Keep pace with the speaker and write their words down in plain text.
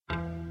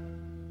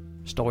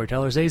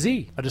Storytellers AZ,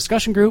 a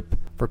discussion group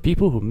for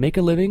people who make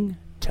a living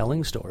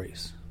telling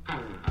stories.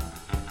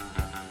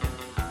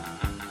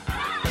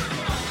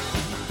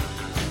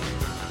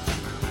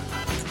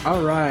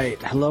 All right.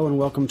 Hello and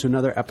welcome to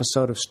another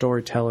episode of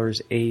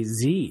Storytellers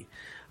AZ.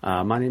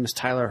 My name is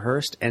Tyler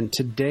Hurst, and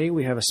today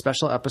we have a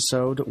special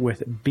episode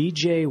with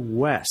BJ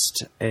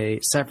West, a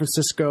San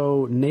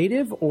Francisco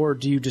native, or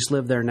do you just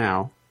live there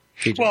now?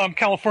 BJ? Well, I'm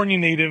California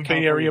native,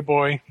 Bay Area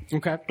boy.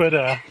 Okay. But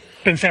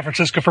been in San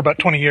Francisco for about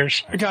 20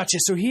 years. Gotcha.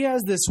 So he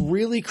has this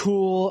really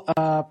cool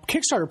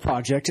Kickstarter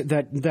project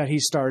that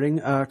he's starting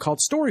called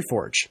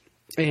Storyforge.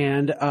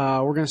 And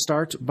we're going to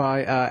start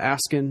by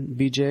asking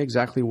BJ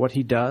exactly what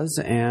he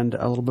does and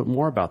a little bit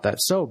more about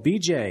that. So,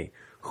 BJ,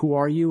 who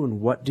are you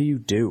and what do you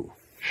do?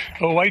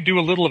 Oh, I do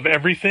a little of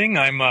everything.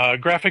 I'm a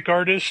graphic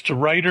artist,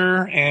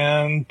 writer,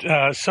 and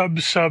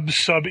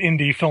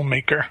sub-indie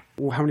filmmaker.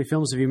 Well, how many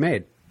films have you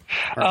made?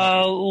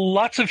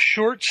 Lots of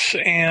shorts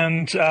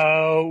and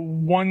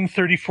one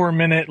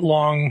 34-minute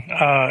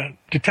long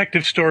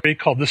detective story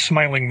called The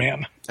Smiling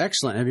Man.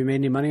 Excellent. Have you made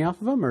any money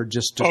off of them, or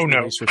just oh,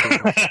 no.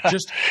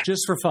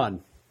 just for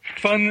fun?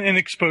 Fun and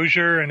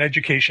exposure and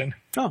education.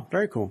 Oh,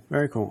 very cool.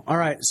 Very cool. All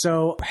right.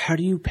 So how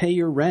do you pay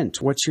your rent?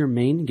 What's your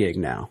main gig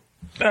now?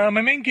 My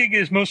main gig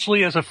is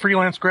mostly as a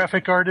freelance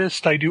graphic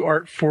artist. I do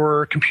art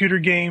for computer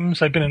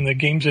games. I've been in the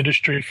games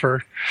industry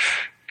for,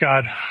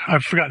 God,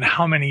 I've forgotten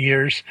how many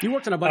years. You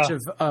worked on a bunch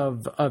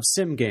of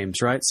sim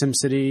games, right?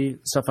 SimCity,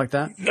 stuff like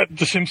that?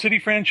 The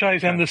SimCity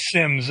franchise and The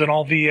Sims and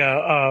all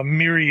the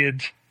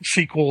myriad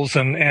sequels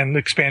and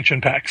expansion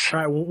packs. All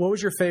right. Well, what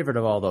was your favorite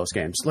of all those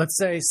games? Let's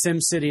say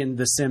SimCity and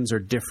The Sims are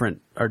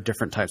different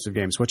types of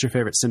games. What's your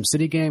favorite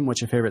SimCity game?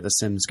 What's your favorite The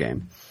Sims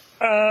game?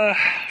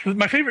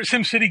 My favorite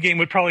SimCity game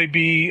would probably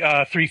be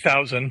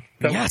 3000.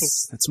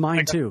 That's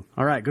mine too.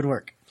 All right. Good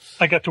work.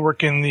 I got to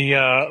work in the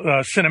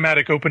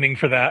cinematic opening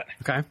for that.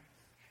 Okay.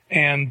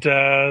 And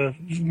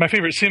my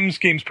favorite Sims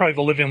game is probably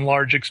the Live in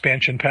Large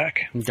expansion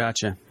pack.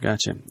 Gotcha.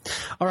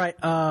 All right.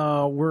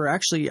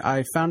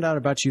 I found out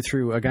about you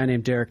through a guy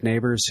named Derek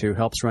Neighbors who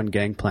helps run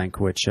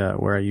Gangplank, which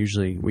where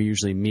we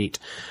usually meet.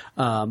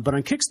 But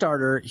on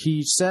Kickstarter,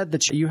 he said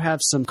that you have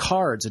some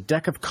cards, a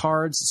deck of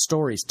cards,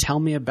 stories. Tell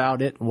me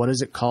about it. What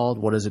is it called?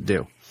 What does it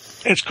do?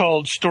 It's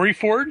called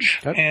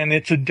Storyforge, and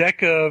it's a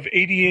deck of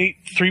 88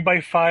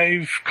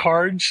 3x5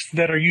 cards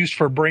that are used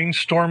for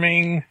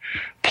brainstorming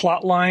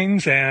plot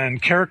lines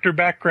and character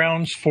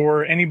backgrounds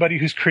for anybody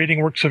who's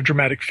creating works of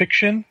dramatic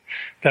fiction.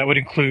 That would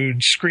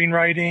include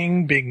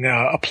screenwriting, being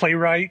a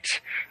playwright,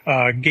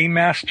 game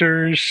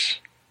masters,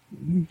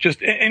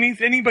 just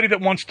anybody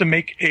that wants to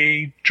make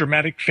a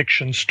dramatic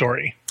fiction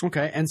story.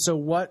 Okay, and so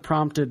what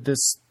prompted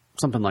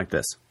something like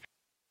this?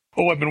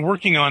 Oh, I've been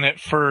working on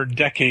it for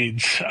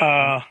decades.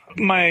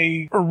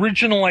 My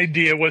original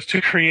idea was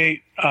to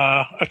create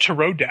a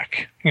tarot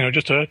deck,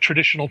 just a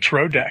traditional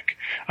tarot deck.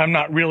 I'm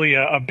not really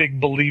a big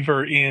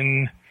believer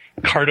in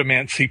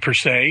cartomancy per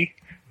se,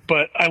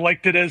 but I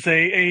liked it as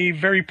a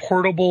very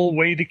portable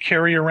way to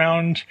carry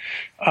around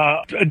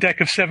a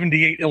deck of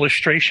 78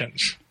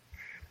 illustrations.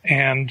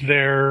 And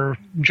they're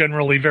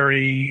generally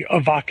very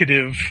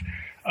evocative,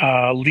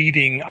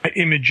 leading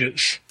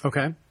images.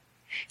 Okay.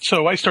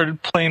 So I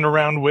started playing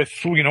around with,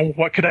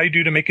 what could I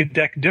do to make a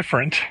deck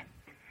different?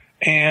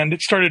 And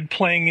it started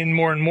playing in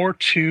more and more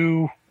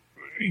to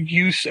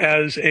use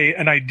as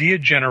an idea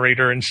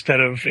generator instead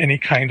of any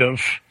kind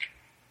of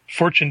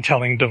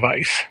fortune-telling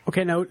device.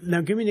 Okay, now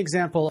give me an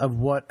example of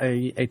what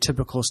a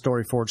typical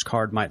Storyforge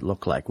card might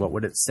look like. What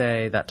would it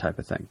say, that type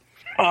of thing?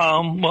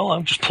 Well,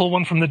 I'll just pull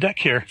one from the deck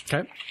here.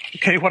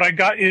 Okay, what I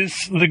got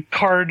is the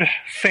card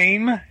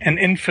Fame and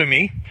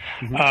Infamy.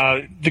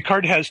 Mm-hmm. The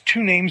card has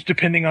two names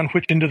depending on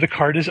which end of the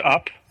card is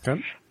up.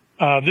 Okay.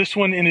 This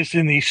one is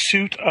in the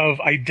suit of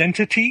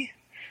Identity.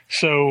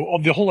 So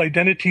the whole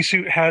identity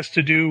suit has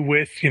to do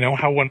with,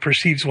 how one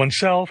perceives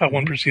oneself, how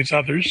one perceives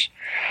others.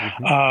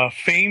 Mm-hmm.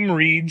 Fame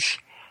reads,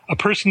 a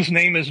person's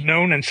name is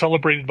known and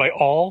celebrated by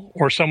all,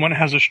 or someone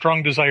has a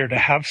strong desire to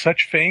have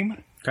such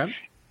fame. Okay.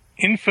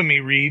 Infamy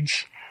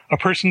reads, a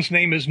person's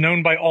name is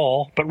known by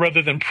all, but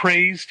rather than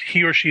praised,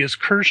 he or she is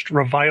cursed,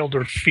 reviled,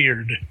 or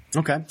feared.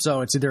 Okay,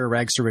 so it's either a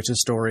rags to riches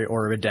story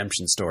or a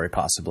redemption story,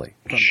 possibly.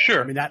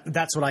 Sure. I mean,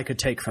 that's what I could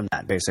take from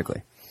that,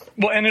 basically.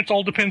 Well, and it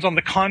all depends on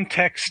the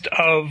context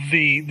of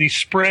the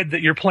spread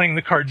that you're playing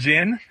the cards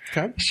in.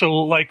 Okay.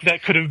 So,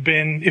 that could have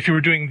been, if you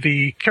were doing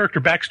the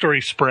character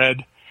backstory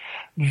spread,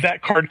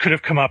 that card could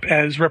have come up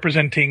as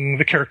representing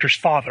the character's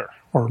father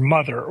or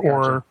mother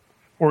or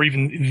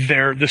even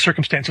the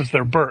circumstances of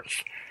their birth.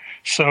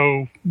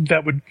 So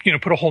that would,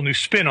 put a whole new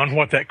spin on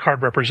what that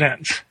card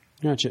represents.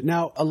 Gotcha.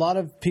 Now, a lot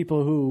of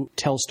people who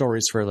tell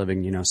stories for a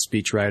living,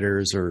 speech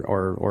writers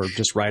or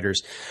just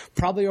writers,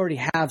 probably already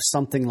have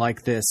something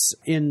like this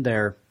in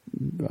their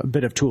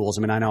bit of tools.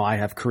 I mean, I know I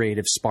have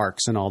Creative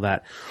Sparks and all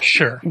that.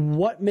 Sure.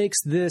 What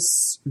makes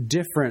this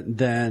different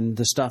than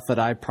the stuff that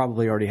I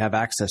probably already have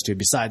access to,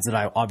 besides that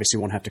I obviously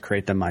won't have to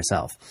create them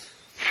myself?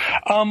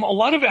 A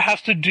lot of it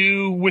has to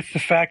do with the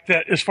fact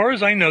that, as far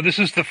as I know, this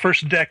is the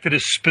first deck that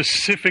is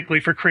specifically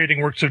for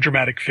creating works of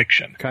dramatic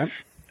fiction. Okay.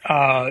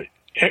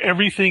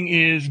 Everything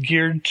is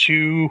geared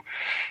to,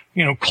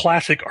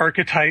 classic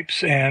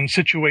archetypes and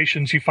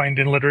situations you find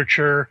in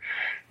literature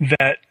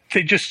that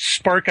they just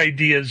spark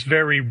ideas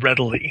very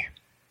readily.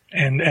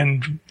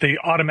 And they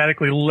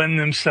automatically lend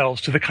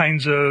themselves to the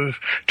kinds of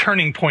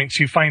turning points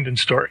you find in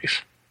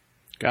stories.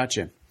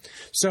 Gotcha.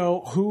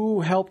 So who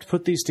helped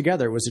put these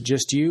together? Was it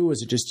just you?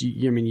 Was it just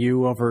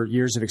you over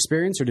years of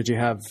experience, or did you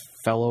have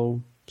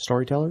fellow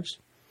storytellers?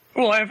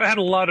 Well, I've had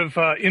a lot of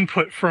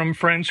input from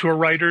friends who are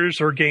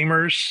writers or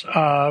gamers.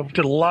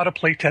 Did a lot of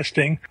play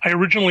testing. I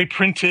originally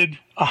printed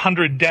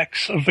 100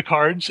 decks of the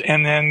cards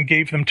and then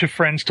gave them to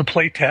friends to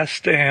play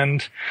test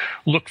and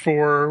look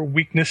for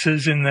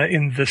weaknesses in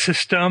the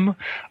system,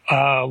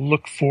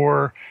 look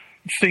for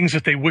things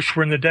that they wish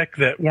were in the deck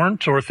that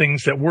weren't, or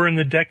things that were in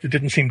the deck that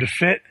didn't seem to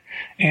fit.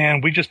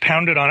 And we just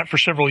pounded on it for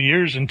several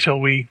years until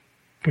we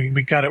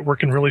got it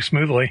working really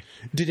smoothly.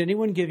 Did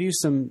anyone give you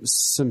some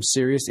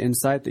serious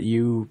insight that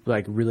you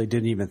really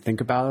didn't even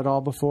think about at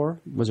all before?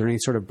 Was there any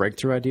sort of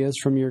breakthrough ideas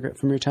from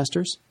your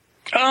testers?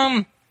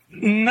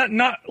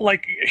 Not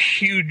like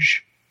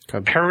huge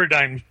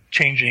paradigm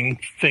changing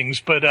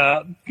things, but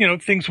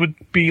things would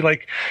be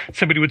like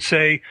somebody would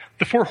say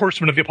the 4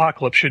 horsemen of the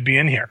apocalypse should be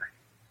in here.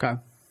 Okay.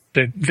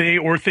 That they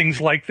or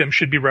things like them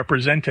should be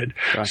represented.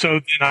 Gotcha. So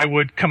then I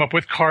would come up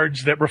with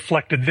cards that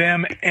reflected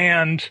them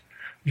and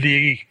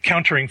the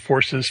countering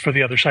forces for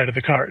the other side of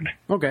the card.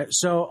 Okay,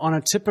 so on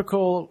a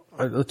typical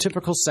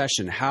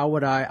session, how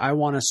would I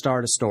want to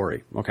start a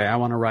story? Okay, I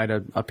want to write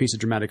a piece of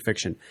dramatic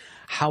fiction.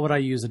 How would I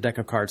use a deck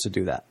of cards to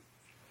do that?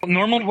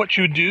 Normally what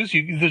you would do is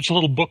there's a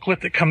little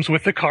booklet that comes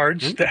with the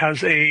cards that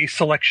has a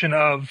selection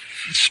of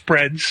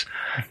spreads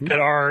that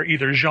are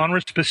either genre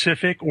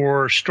specific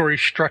or story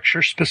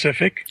structure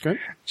specific. Okay.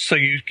 So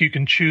you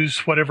can choose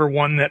whatever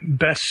one that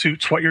best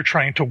suits what you're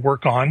trying to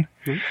work on.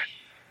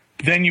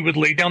 Then you would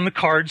lay down the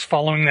cards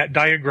following that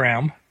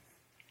diagram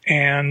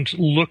and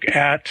look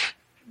at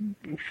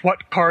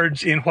what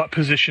cards in what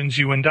positions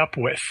you end up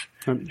with.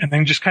 And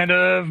then just kind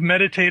of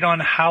meditate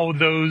on how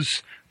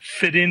those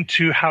fit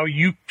into how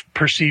you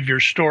perceive your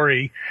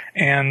story.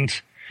 And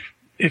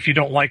if you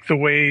don't like the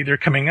way they're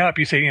coming up,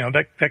 you say,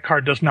 that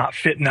card does not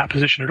fit in that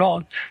position at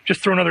all.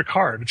 Just throw another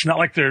card. It's not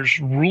like there's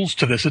rules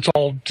to this. It's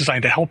all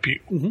designed to help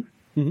you.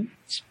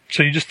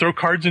 So you just throw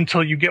cards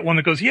until you get one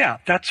that goes, yeah,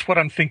 that's what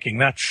I'm thinking.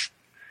 That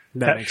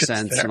makes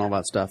sense there. And all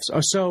that stuff.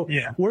 So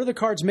yeah. What are the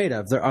cards made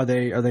of? Are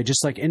they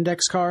just like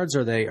index cards?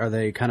 Are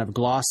they kind of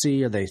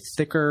glossy? Are they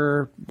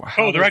thicker?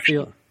 They're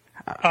actually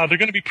they're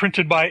going to be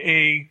printed by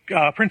a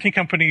printing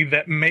company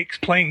that makes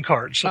playing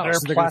cards. So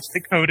they're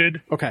plastic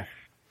coated. Okay.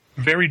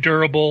 Very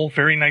durable,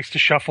 very nice to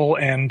shuffle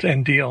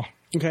and deal.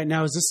 Okay.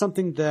 Now, is this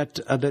something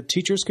that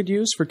teachers could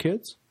use for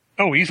kids?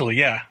 Oh, easily,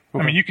 yeah.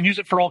 Okay. I mean, you can use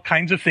it for all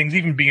kinds of things,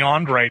 even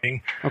beyond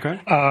writing. Okay.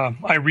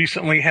 I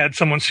recently had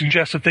someone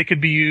suggest that they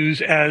could be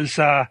used as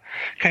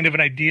kind of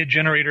an idea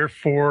generator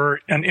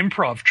for an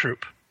improv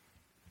troupe.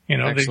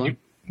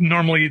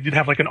 Normally you'd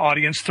have like an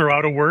audience throw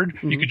out a word.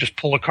 You could just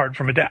pull a card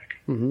from a deck.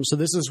 So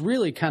this is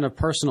really kind of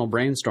personal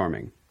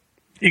brainstorming.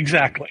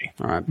 Exactly.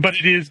 All right. But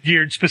it is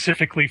geared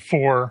specifically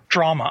for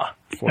drama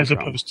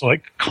opposed to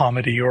like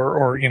comedy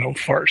or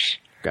farce.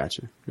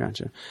 Gotcha.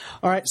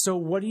 All right. So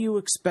what do you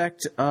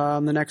expect the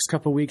next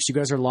couple of weeks? You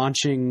guys are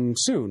launching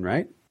soon,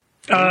 right?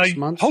 Next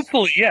month?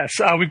 Hopefully, yes.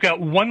 We've got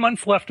 1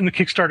 month left in the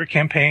Kickstarter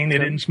campaign.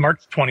 It ends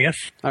March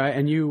 20th. All right.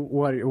 And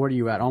what are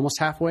you at? Almost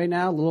halfway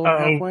now? A little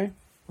over halfway?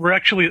 We're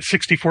actually at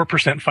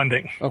 64%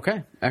 funding.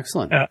 Okay.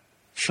 Excellent.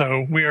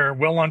 So we are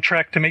well on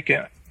track to make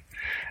it.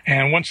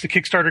 And once the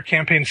Kickstarter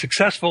campaign is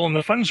successful and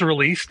the funds are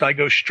released, I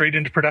go straight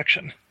into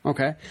production.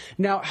 Okay.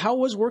 Now, how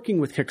was working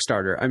with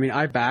Kickstarter? I mean,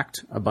 I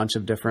backed a bunch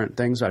of different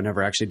things. I've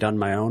never actually done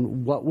my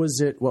own. What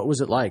was it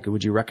like?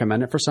 Would you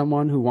recommend it for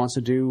someone who wants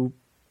to do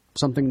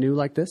something new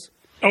like this?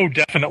 Oh,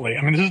 definitely.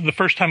 I mean, this is the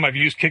first time I've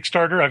used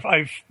Kickstarter.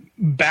 I've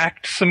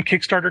backed some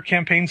Kickstarter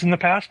campaigns in the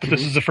past, but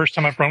this is the first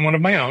time I've run one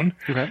of my own.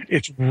 Okay.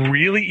 It's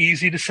really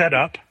easy to set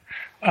up.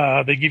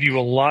 They give you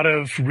a lot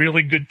of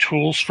really good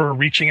tools for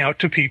reaching out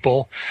to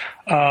people.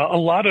 A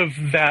lot of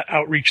that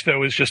outreach,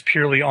 though, is just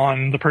purely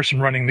on the person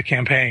running the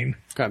campaign.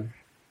 Okay.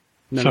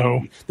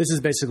 So this is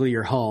basically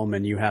your home,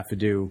 and you have to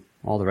do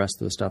all the rest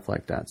of the stuff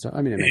like that. So,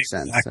 I mean, it makes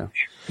sense. So.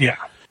 Yeah.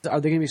 Are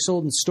they going to be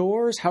sold in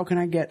stores? How can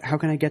I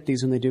get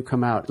these when they do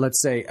come out?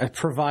 Let's say,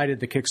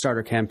 provided the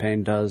Kickstarter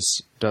campaign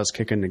does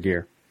kick into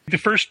gear. The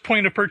first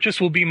point of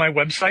purchase will be my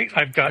website.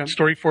 I've got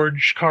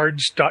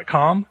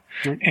storyforgecards.com,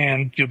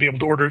 and you'll be able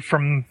to order it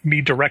from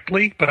me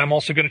directly. But I'm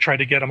also going to try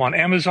to get them on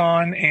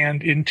Amazon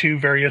and into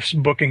various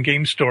book and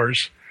game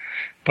stores.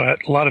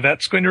 But a lot of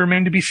that's going to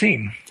remain to be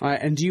seen. All right.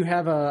 And do you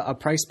have a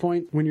price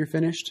point when you're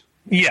finished?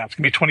 Yeah, it's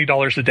going to be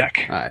 $20 a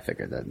deck. I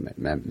figured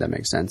that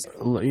makes sense.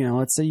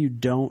 Let's say you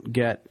don't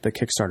get the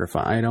Kickstarter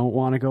fund. I don't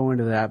want to go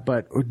into that,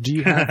 but do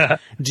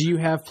you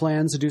have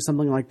plans to do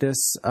something like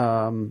this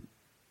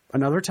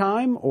another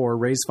time, or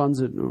raise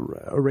funds in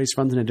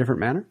a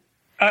different manner?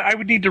 I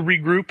would need to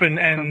regroup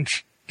and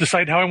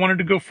decide how I wanted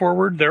to go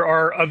forward. There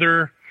are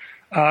other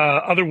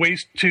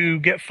ways to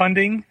get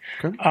funding.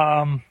 Okay.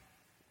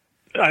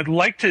 I'd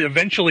like to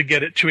eventually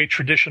get it to a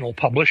traditional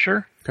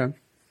publisher. Okay.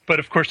 But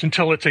of course,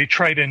 until it's a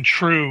tried and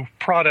true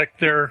product,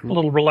 they're a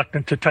little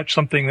reluctant to touch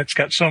something that's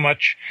got so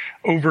much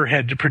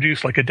overhead to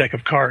produce, like a deck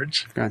of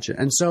cards. Gotcha.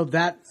 And so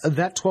that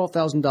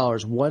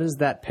 $12,000, what does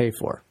that pay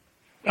for?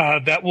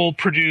 That will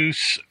produce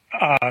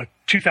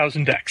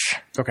 2,000 decks.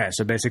 Okay,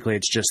 so basically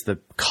it's just the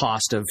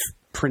cost of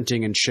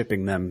printing and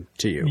shipping them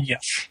to you.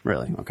 Yes.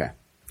 Really? Okay.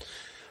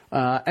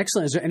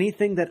 Excellent. Is there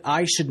anything that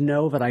I should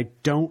know that I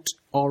don't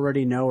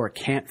already know or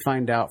can't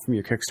find out from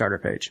your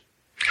Kickstarter page?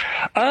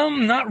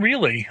 Not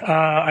really.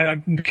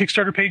 The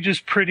Kickstarter page is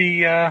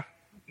pretty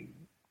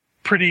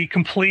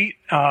complete.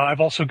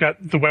 I've also got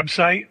the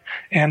website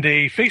and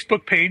a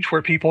Facebook page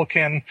where people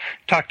can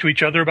talk to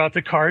each other about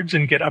the cards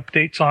and get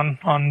updates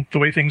on the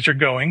way things are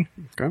going.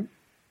 Okay.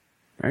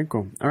 Very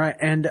cool. All right.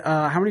 And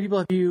how many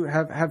people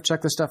have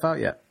checked this stuff out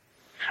yet?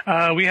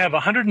 We have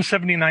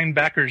 179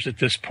 backers at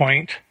this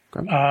point.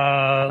 Okay.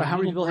 How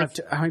many people have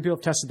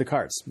tested the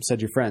cards? You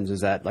said your friends. Is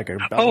that like a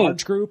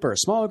large group or a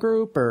small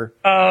group or?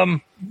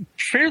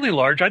 Fairly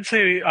large. I'd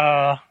say,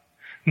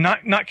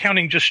 not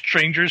counting just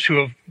strangers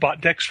who have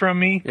bought decks from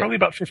me, probably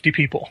about 50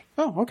 people.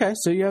 Oh, okay.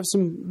 So you have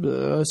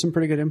some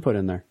pretty good input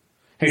in there.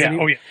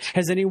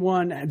 Does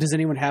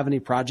anyone have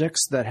any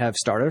projects that have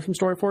started from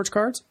Storyforge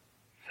cards?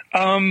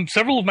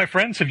 Several of my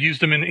friends have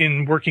used them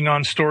in working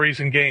on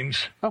stories and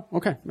games. Oh,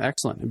 okay.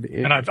 Excellent.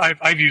 And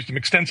I've used them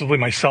extensively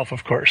myself,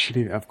 of course.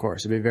 Of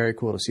course. It'd be very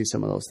cool to see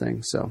some of those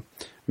things. So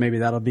maybe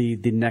that'll be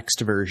the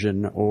next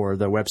version or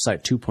the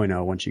website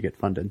 2.0 once you get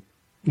funded.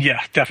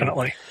 Yeah,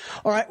 definitely.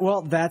 All right.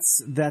 Well,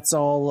 that's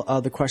all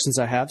the questions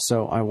I have.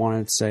 So I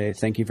wanted to say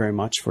thank you very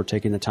much for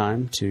taking the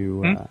time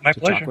to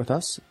talk with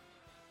us.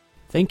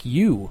 Thank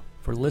you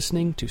for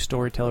listening to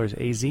Storytellers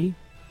AZ.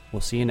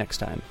 We'll see you next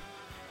time.